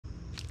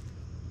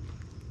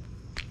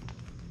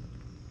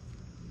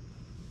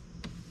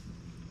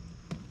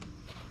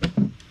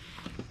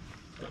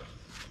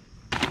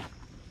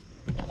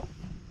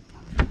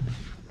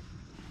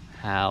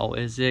How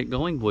is it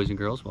going, boys and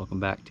girls? Welcome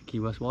back to Key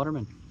West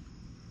Waterman.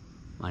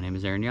 My name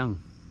is Aaron Young.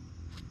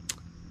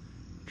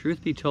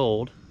 Truth be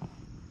told,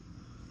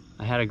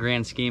 I had a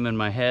grand scheme in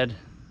my head.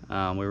 We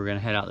were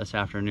gonna head out this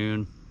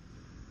afternoon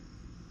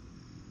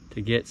to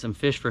get some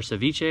fish for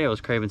ceviche. I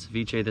was craving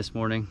ceviche this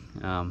morning.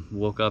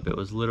 Woke up, it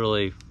was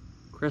literally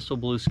crystal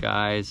blue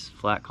skies,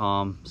 flat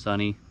calm,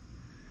 sunny.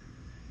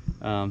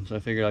 So I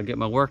figured I'd get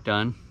my work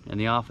done in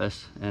the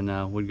office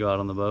and would go out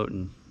on the boat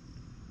and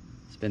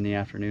spend the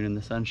afternoon in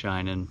the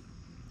sunshine. And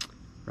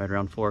right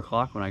around 4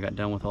 o'clock when I got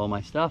done with all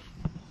my stuff,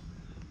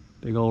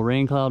 big old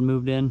rain cloud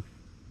moved in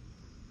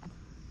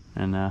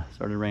and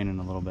started raining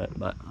a little bit,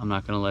 but I'm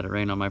not gonna let it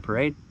rain on my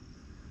parade.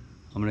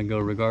 I'm gonna go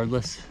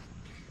regardless.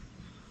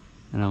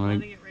 And I'm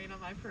letting it rain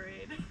on my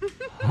parade.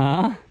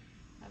 Huh?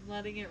 I'm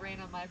letting it rain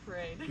on my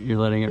parade. You're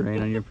letting it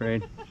rain on your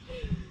parade?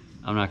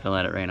 I'm not gonna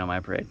let it rain on my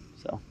parade.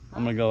 So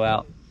I'm gonna go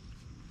out.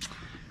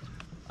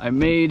 I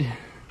made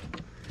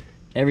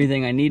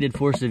everything I needed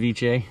for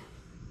ceviche,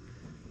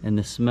 and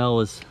the smell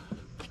is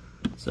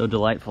so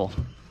delightful.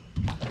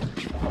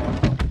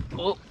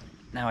 Oh,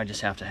 now I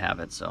just have to have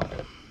it, so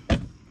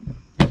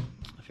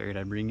I figured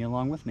I'd bring you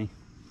along with me.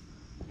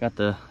 Got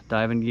the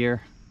diving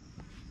gear.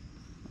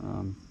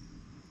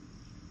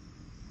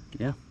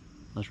 Yeah,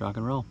 let's rock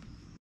and roll.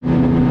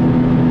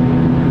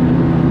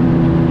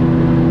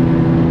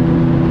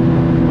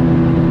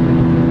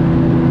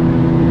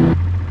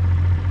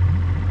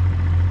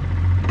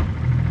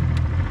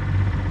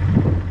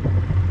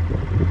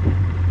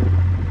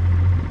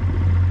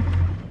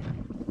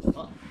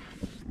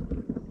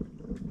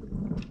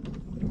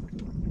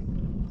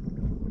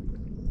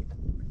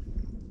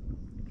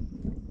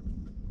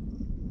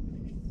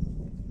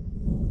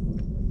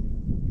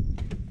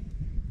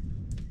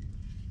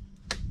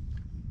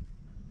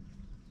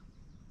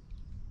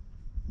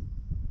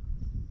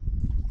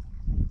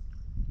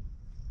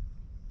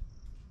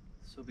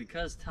 So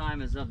because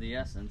time is of the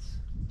essence,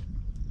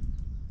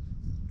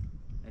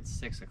 it's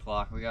 6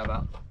 o'clock. We got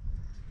about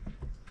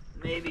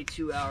maybe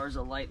 2 hours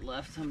of light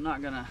left. I'm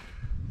not gonna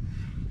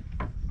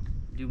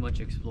do much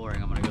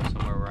exploring. I'm gonna go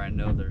somewhere where I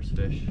know there's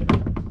fish.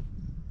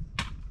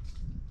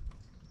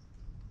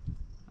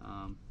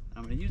 I'm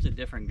gonna use a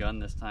different gun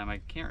this time. I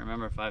can't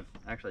remember if I've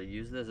actually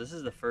used this. This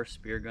is the first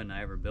spear gun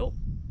I ever built.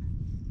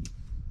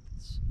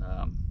 It's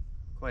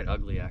quite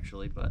ugly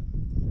actually, but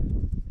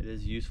it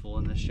is useful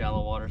in this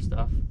shallow water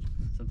stuff.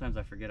 Sometimes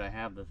I forget I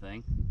have the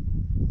thing.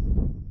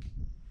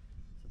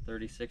 It's a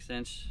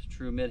 36-inch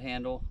true mid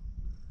handle,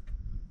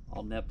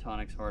 all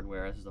Neptonics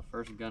hardware. This is the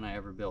first gun I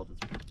ever built.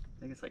 I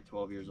think it's like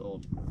 12 years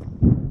old.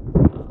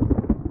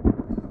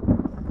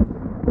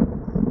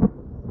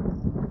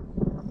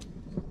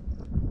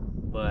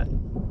 But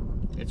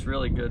it's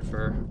really good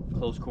for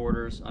close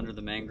quarters under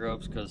the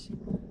mangroves because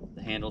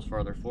the handle's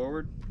farther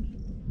forward.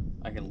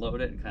 I can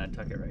load it and kind of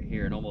tuck it right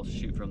here and almost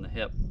shoot from the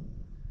hip.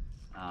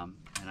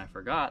 And I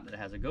forgot that it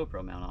has a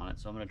GoPro mount on it,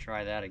 so I'm going to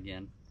try that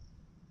again.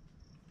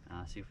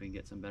 See if we can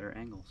get some better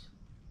angles.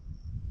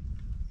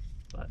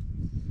 But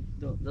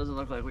doesn't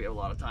look like we have a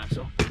lot of time,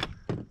 so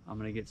I'm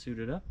going to get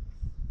suited up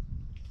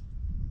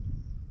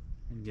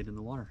and get in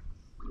the water.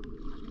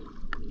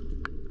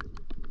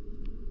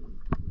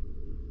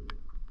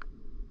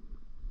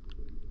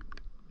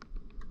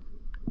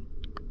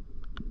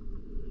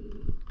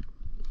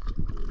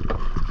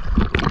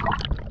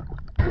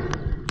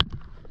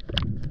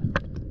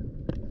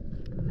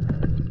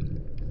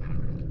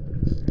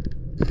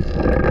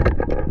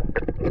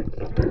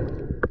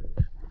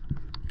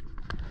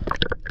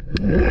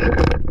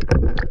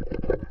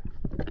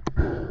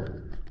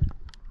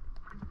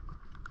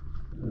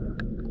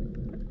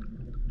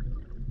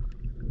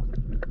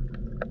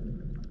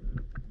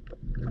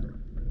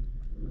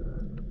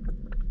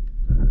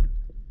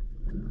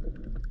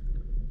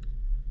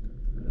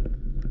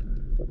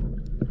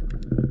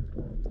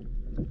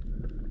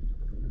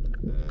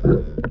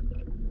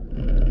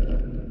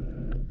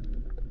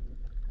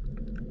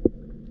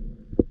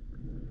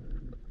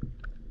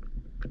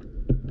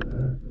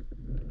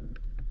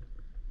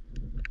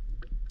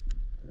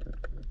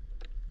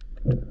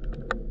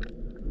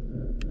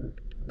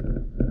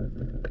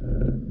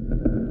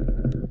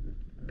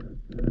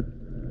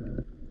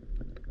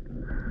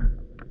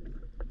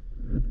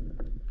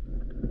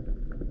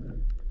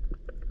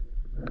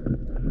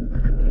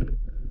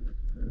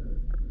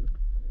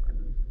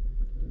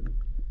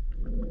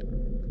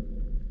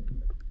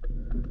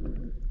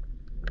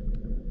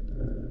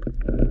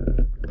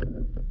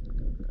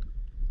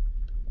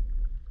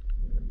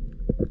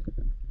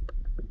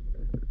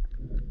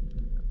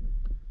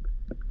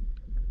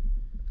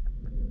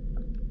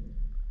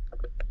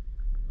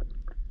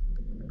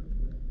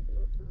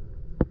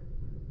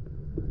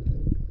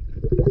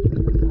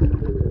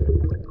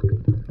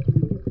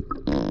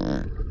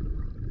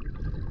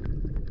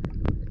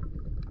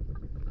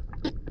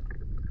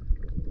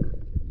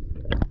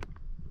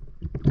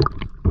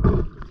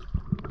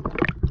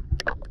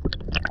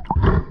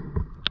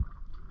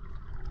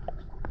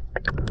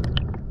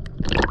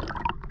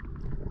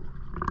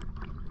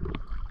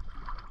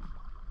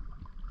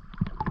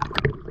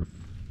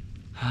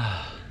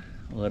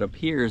 but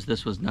appears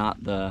this was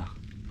not the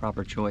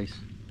proper choice.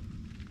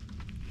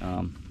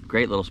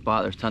 Great little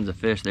spot. There's tons of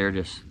fish. They're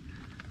just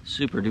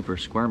super duper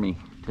squirmy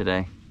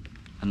today,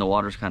 and the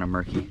water's kind of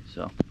murky,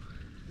 so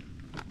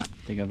I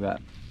think I've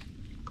got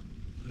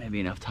maybe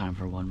enough time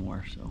for one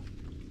more, so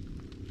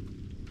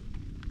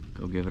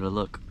go give it a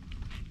look.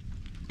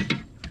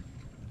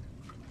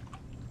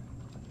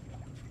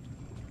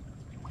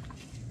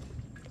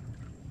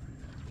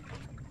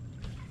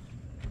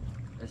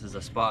 This is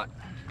a spot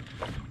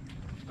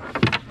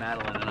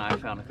Madeline and I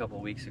found a couple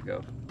weeks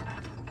ago.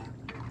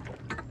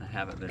 I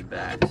haven't been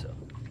back, so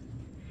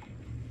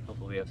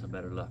hopefully we have some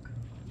better luck.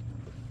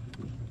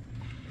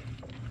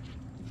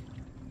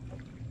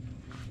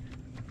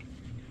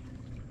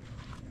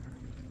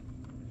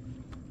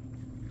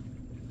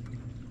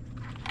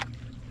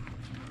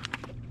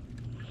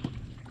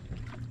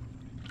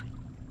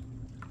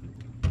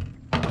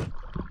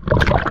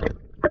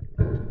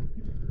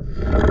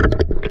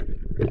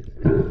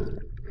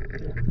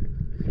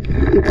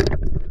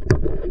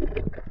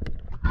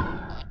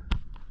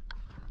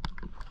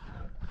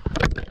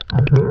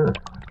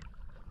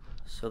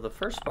 So the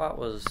first spot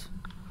was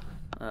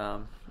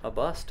a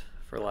bust,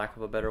 for lack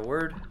of a better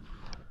word.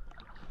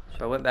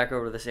 So I went back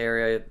over to this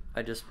area.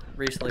 I just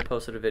recently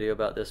posted a video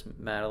about this.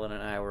 Madeline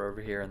and I were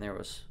over here, and there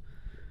was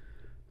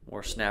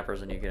more snappers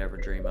than you could ever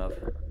dream of.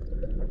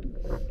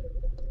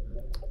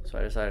 So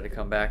I decided to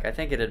come back. I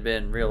think it had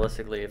been,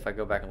 realistically, if I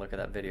go back and look at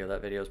that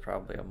video is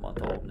probably a month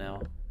old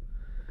now.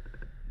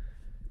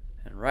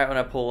 And right when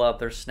I pull up,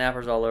 there's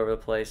snappers all over the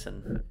place,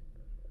 and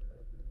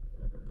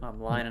I'm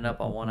lining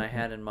up on one I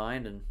had in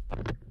mind, and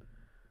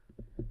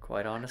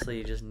quite honestly,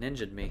 he just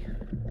ninja'd me.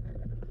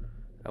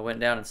 I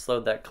went down and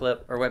slowed that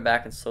clip, or went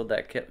back and slowed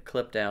that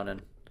clip down,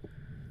 and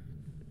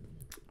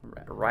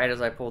right as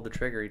I pulled the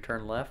trigger, he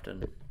turned left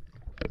and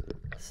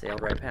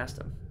sailed right past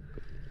him.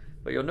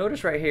 But you'll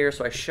notice right here,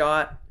 so I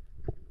shot,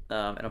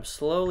 and I'm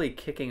slowly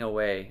kicking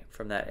away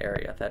from that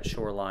area, that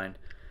shoreline.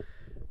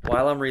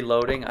 While I'm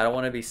reloading, I don't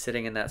want to be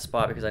sitting in that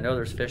spot because I know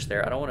there's fish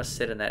there. I don't want to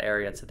sit in that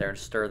area and sit there and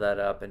stir that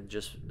up and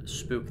just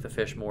spook the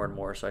fish more and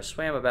more. So I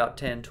swam about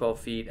 10, 12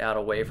 feet out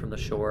away from the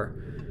shore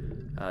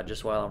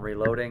just while I'm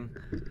reloading.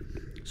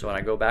 So when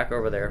I go back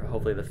over there,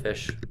 hopefully the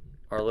fish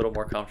are a little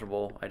more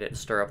comfortable. I didn't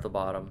stir up the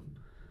bottom.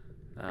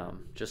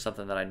 Just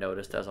something that I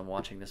noticed as I'm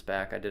watching this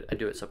back. I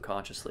do it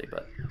subconsciously,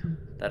 but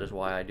that is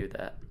why I do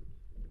that.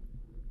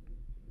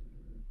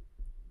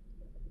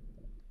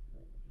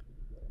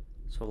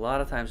 So a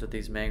lot of times with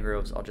these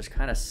mangroves, I'll just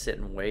kind of sit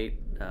and wait,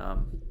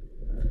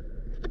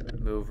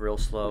 move real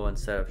slow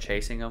instead of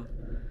chasing them.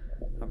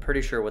 I'm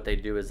pretty sure what they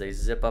do is they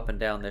zip up and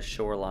down this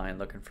shoreline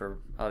looking for,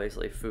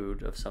 obviously,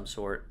 food of some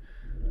sort.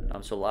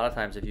 So a lot of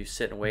times if you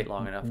sit and wait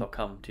long enough, they'll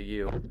come to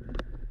you.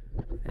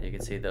 And you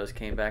can see those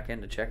came back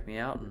in to check me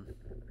out and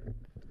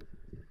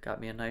got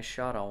me a nice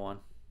shot on one.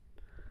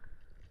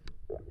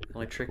 The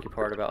only tricky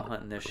part about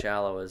hunting this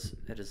shallow is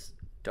it is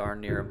darn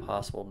near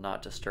impossible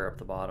not to stir up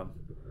the bottom.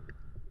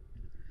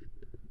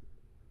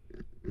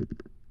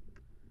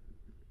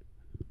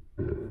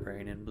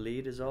 Brain and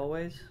bleed as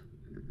always.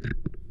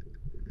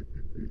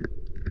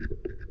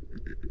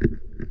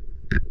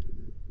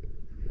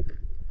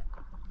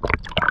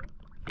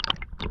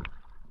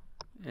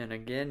 And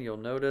again, you'll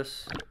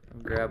notice,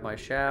 grab my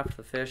shaft,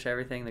 the fish,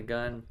 everything, the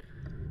gun,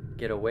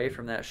 get away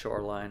from that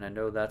shoreline. I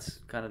know that's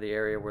kind of the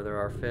area where there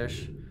are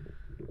fish,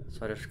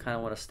 so I just kind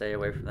of want to stay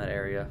away from that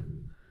area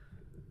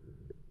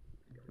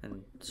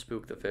and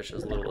spook the fish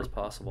as little as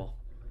possible.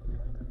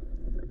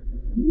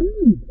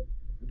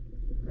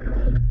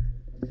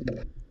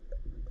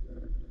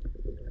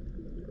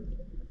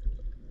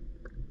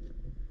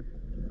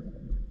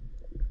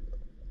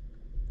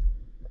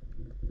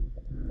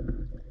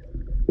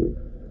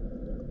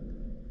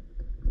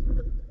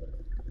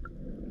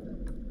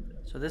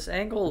 So this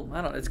angle,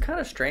 I don't know, it's kind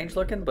of strange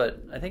looking,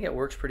 but I think it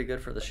works pretty good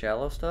for the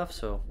shallow stuff.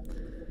 So,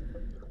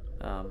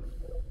 I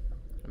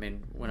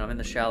mean, when I'm in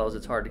the shallows,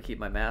 it's hard to keep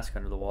my mask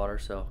under the water,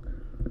 so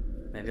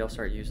maybe I'll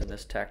start using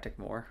this tactic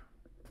more.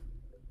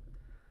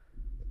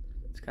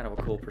 It's kind of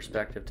a cool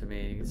perspective to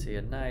me. You can see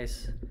a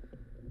nice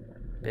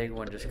big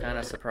one just kind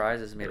of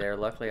surprises me there.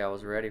 Luckily, I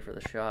was ready for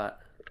the shot.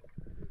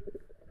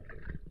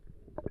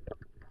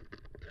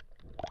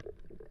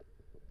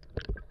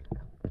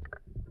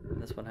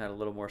 This one had a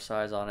little more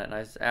size on it,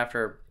 and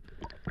after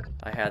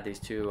I had these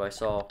two, I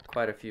saw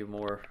quite a few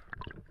more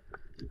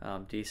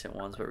decent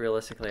ones, but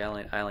realistically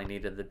I only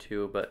needed the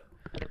two. But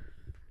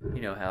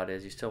you know how it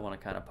is, you still want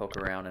to kind of poke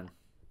around and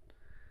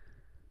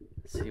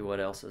see what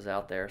else is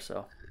out there.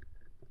 So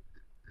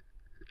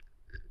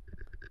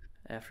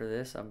after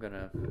this, I'm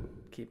gonna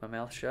keep my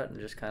mouth shut and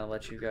just kind of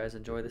let you guys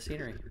enjoy the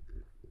scenery.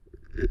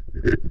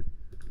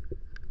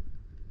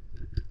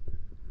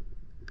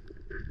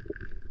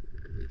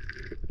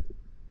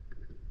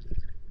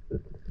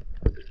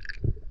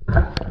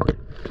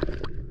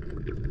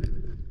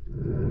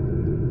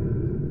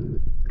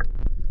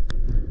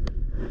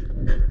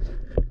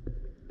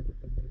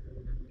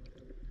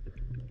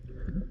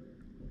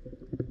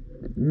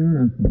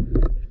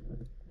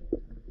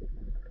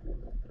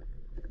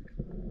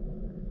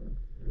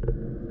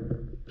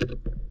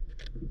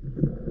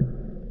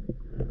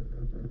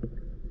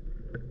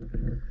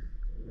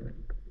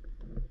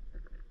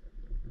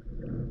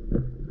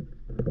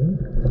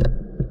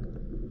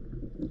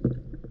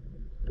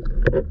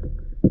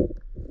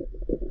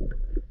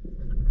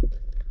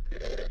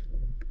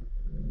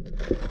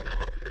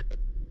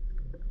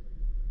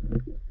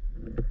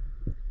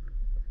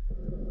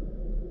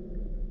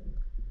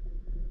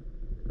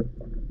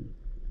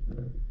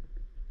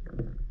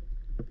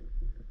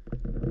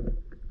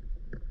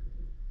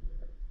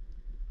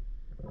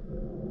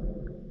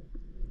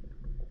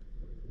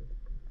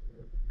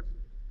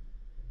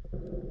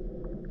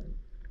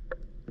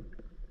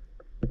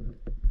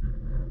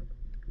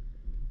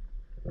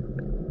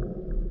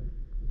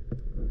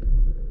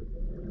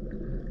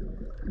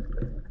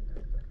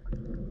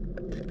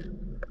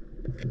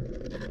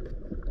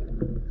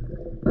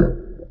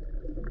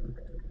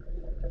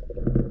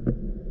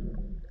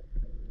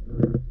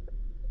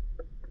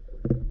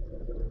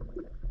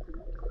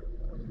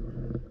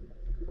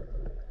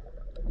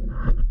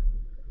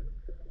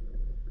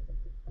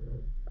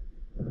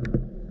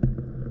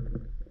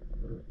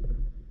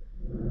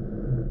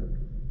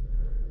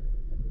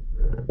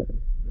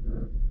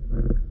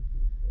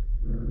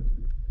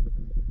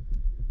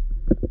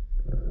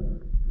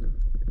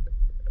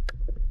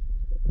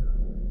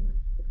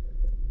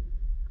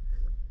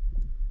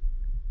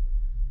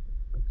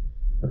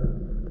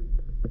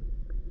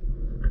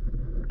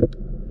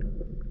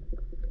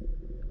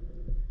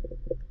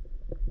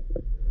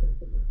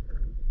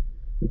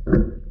 So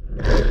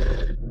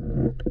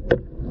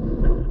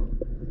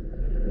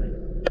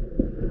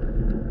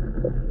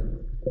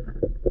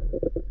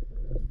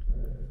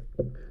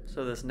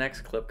this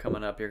next clip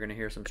coming up, you're going to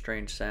hear some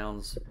strange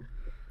sounds.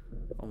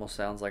 Almost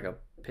sounds like a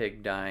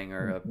pig dying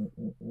or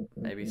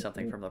maybe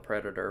something from the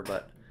predator.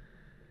 But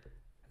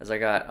as I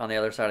got on the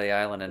other side of the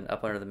island and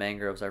up under the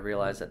mangroves, I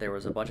realized that there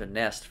was a bunch of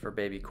nests for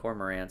baby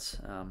cormorants.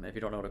 If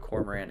you don't know what a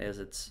cormorant is,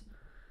 it's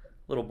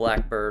a little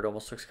black bird,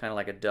 almost looks kind of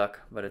like a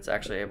duck, but it's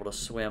actually able to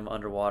swim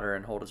underwater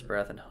and hold its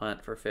breath and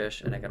hunt for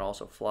fish, and it can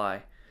also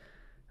fly.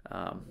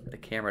 The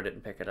camera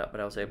didn't pick it up, but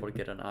I was able to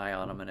get an eye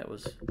on them, and it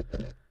was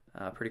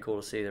pretty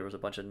cool to see. There was a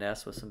bunch of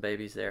nests with some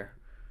babies there.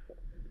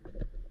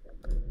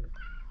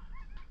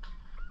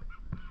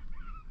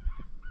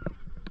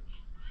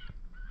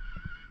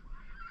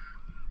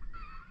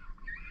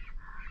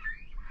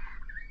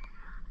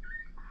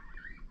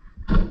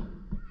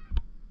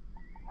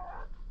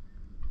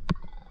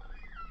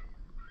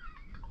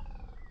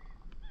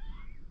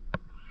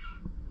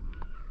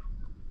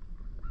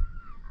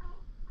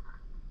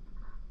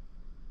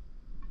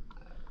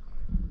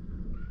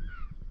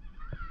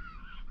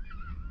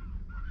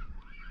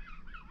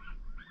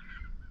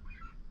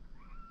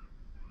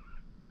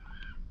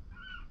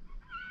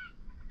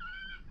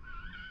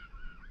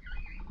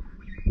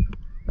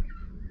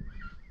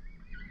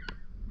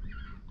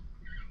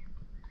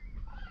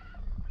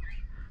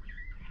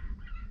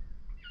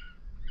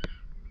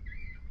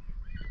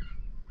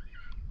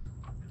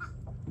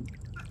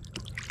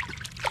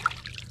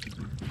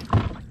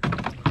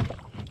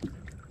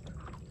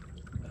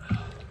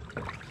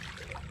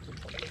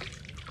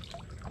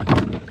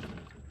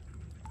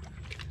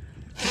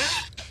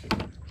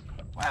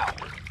 Wow.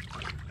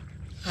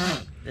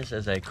 This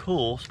is a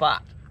cool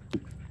spot.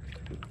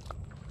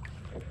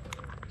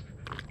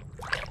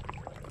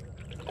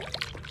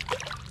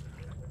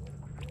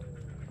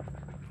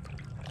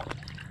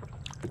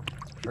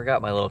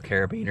 Forgot my little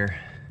carabiner.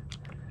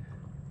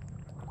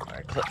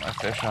 I clip my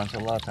fish on, so a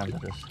lot of times I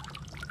just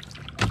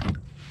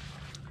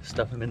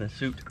stuff them in the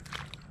suit.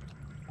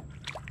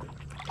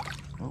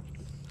 Oh.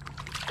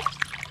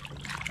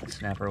 That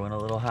snapper went a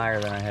little higher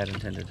than I had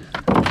intended.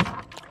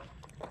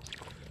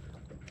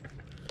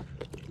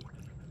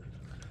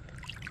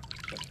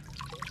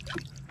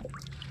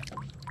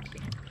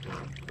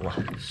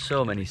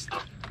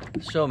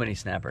 So many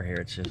snapper here.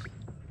 It's just,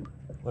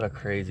 what a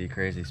crazy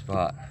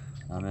spot.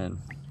 I'm in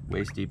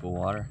waist deep of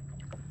water.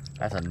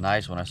 That's a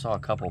nice one. I saw a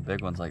couple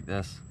big ones like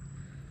this.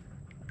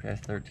 Okay,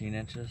 13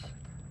 inches.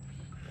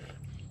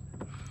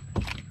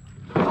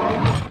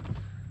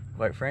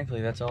 Quite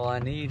frankly, that's all I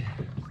need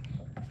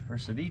for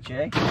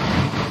ceviche.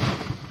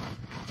 I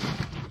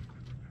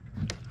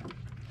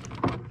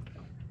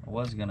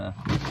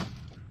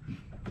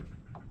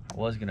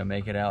was gonna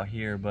make it out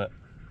here, but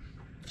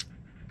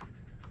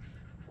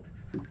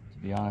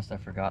to be honest, I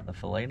forgot the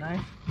fillet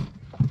knife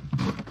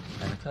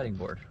and a cutting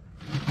board.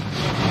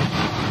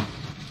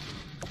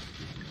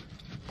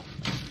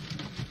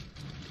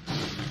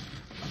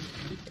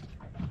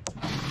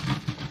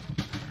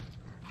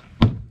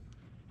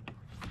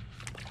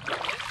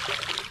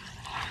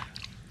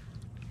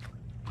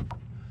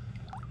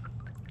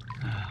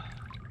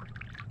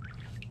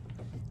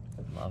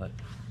 Love it.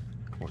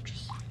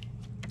 Gorgeous.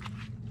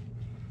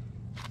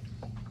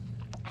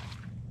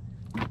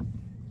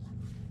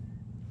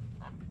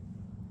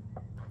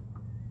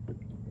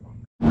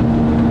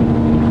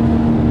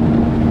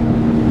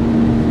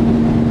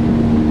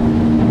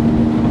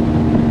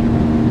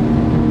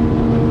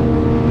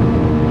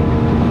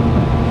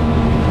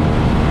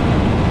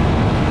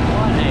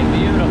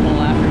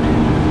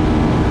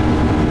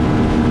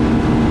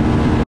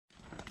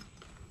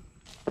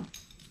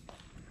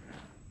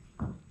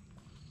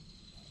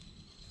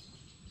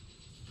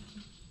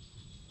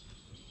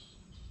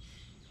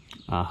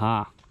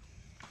 Aha.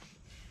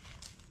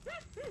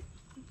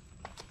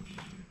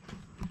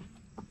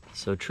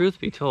 So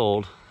truth be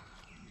told,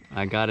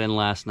 I got in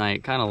last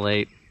night kind of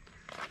late.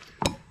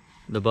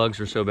 The bugs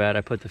were so bad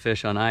I put the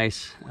fish on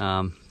ice.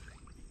 And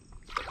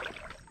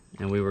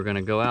we were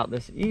gonna go out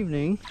this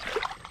evening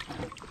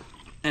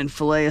and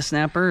fillet a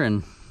snapper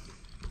and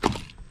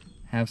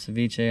have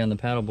ceviche on the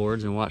paddle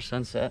boards and watch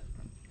sunset.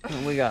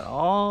 And we got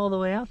all the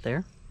way out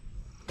there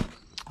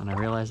and I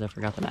realized I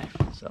forgot the knife.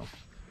 So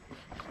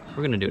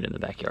we're gonna do it in the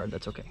backyard,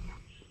 that's okay.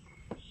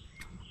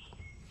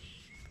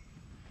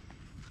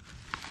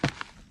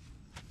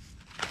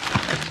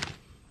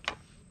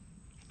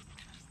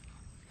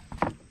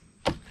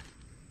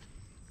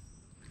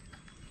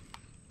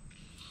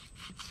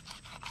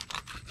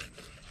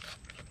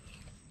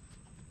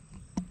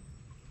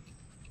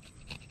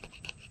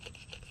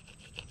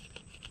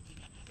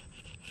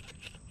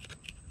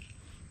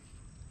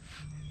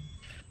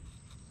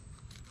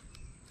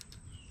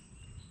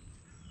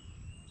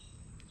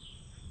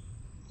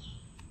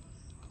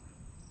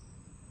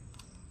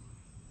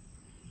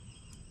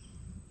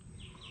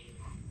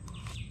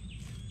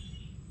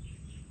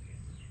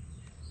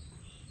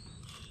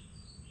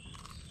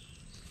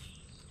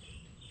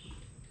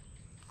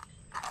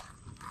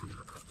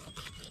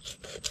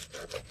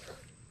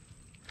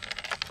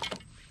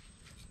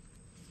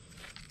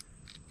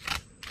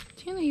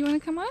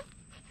 come on?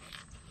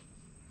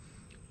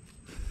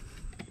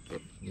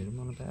 Get him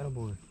on a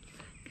paddleboard.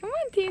 Come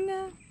on,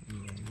 Tina.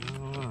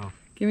 Oh, wow.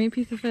 Give me a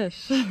piece of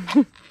fish.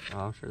 Oh,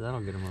 I'm sure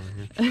that'll get him over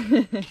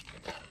here.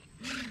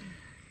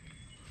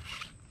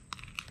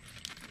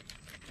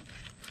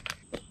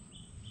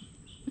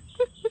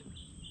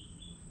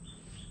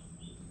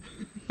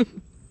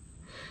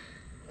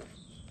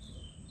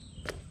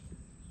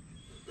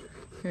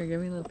 Here,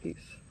 give me a little piece.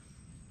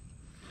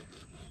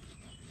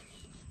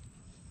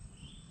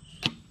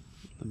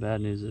 The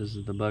bad news is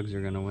that the bugs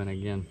are gonna win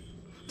again.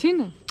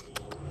 Tina,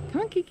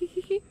 come on, Kiki,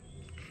 Kiki.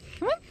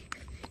 Come on.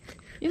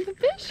 You have the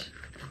fish?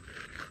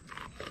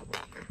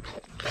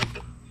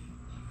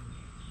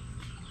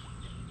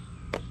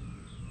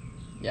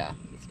 Yeah,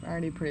 it's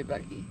already pretty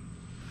buggy.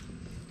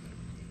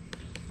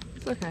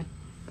 It's okay.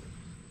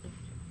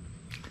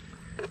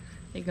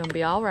 You're gonna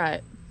be all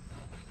right.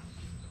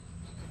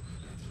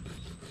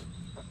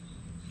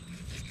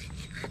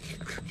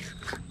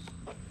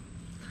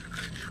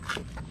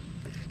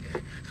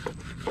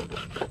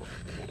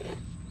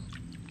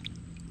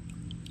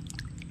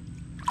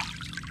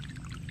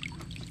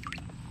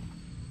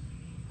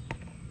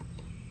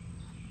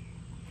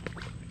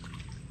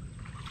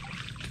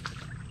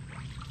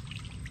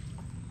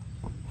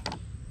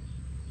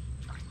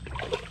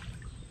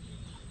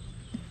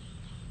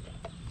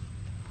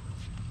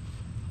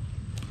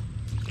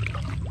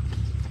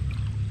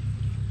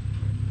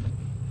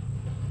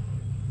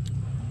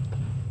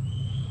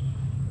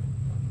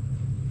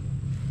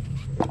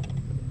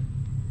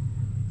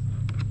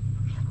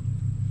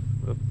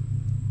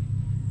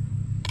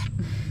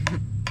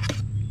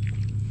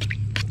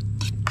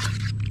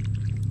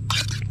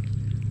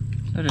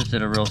 I just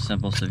did a real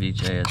simple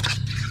ceviche.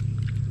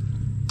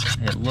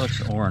 It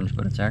looks orange,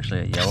 but it's actually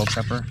a yellow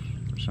pepper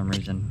for some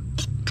reason.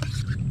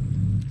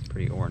 It's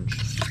pretty orange.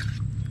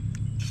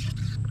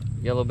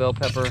 Yellow bell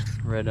pepper,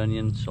 red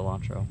onion,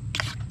 cilantro,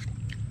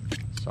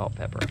 salt,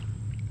 pepper.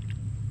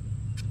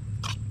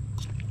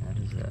 That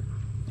is it.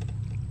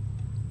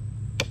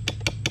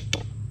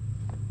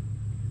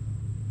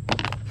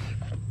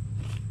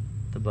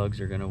 The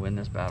bugs are gonna win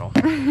this battle.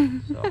 So we're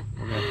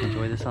gonna have to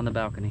enjoy this on the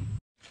balcony.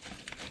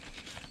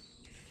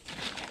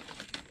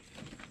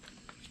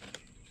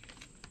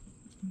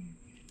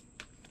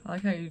 I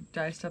like how you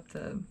diced up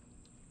the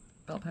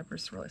bell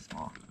peppers really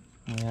small.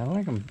 Yeah, I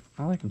like them.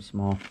 I like them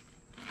small.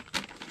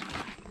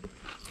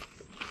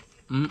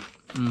 Dang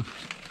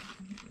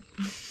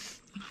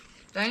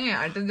it,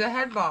 I did the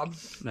head bob.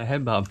 The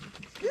head bob.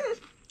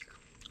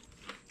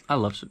 I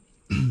love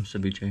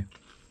ceviche.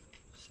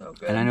 So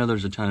good. And I know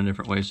there's a ton of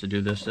different ways to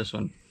do this. This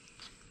one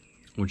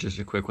was just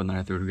a quick one that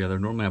I threw together.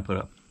 Normally I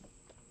put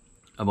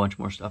a bunch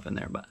more stuff in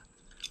there, but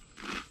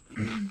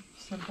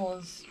simple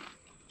as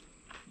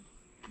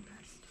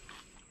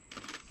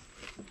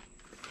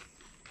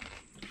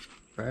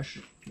fresh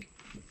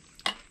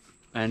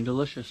and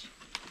delicious.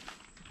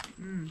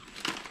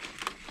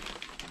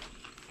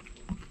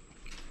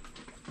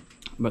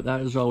 But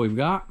that is all we've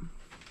got.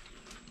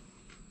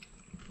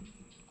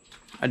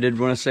 I did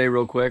want to say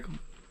real quick,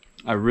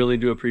 I really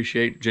do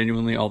appreciate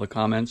genuinely all the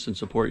comments and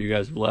support you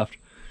guys have left.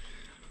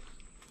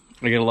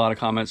 I get a lot of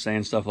comments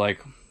saying stuff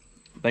like,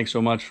 thanks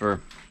so much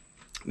for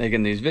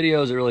making these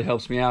videos. It really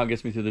helps me out,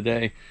 gets me through the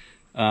day.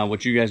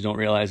 What you guys don't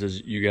realize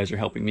is you guys are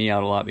helping me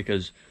out a lot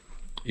because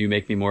you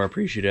make me more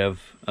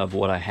appreciative of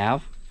what I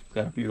have.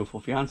 Got a beautiful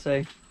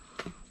fiance.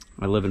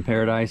 I live in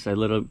paradise. I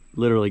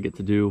literally get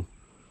to do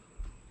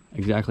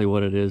exactly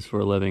what it is for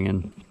a living,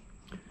 and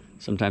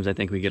sometimes I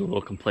think we get a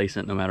little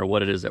complacent. No matter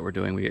what it is that we're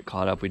doing, we get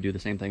caught up. We do the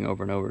same thing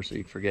over and over, so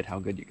you forget how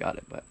good you got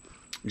it. But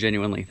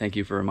genuinely, thank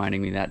you for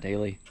reminding me that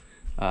daily.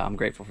 I'm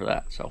grateful for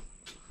that. So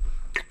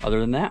other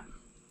than that,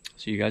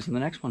 see you guys in the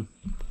next one.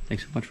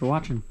 Thanks so much for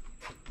watching.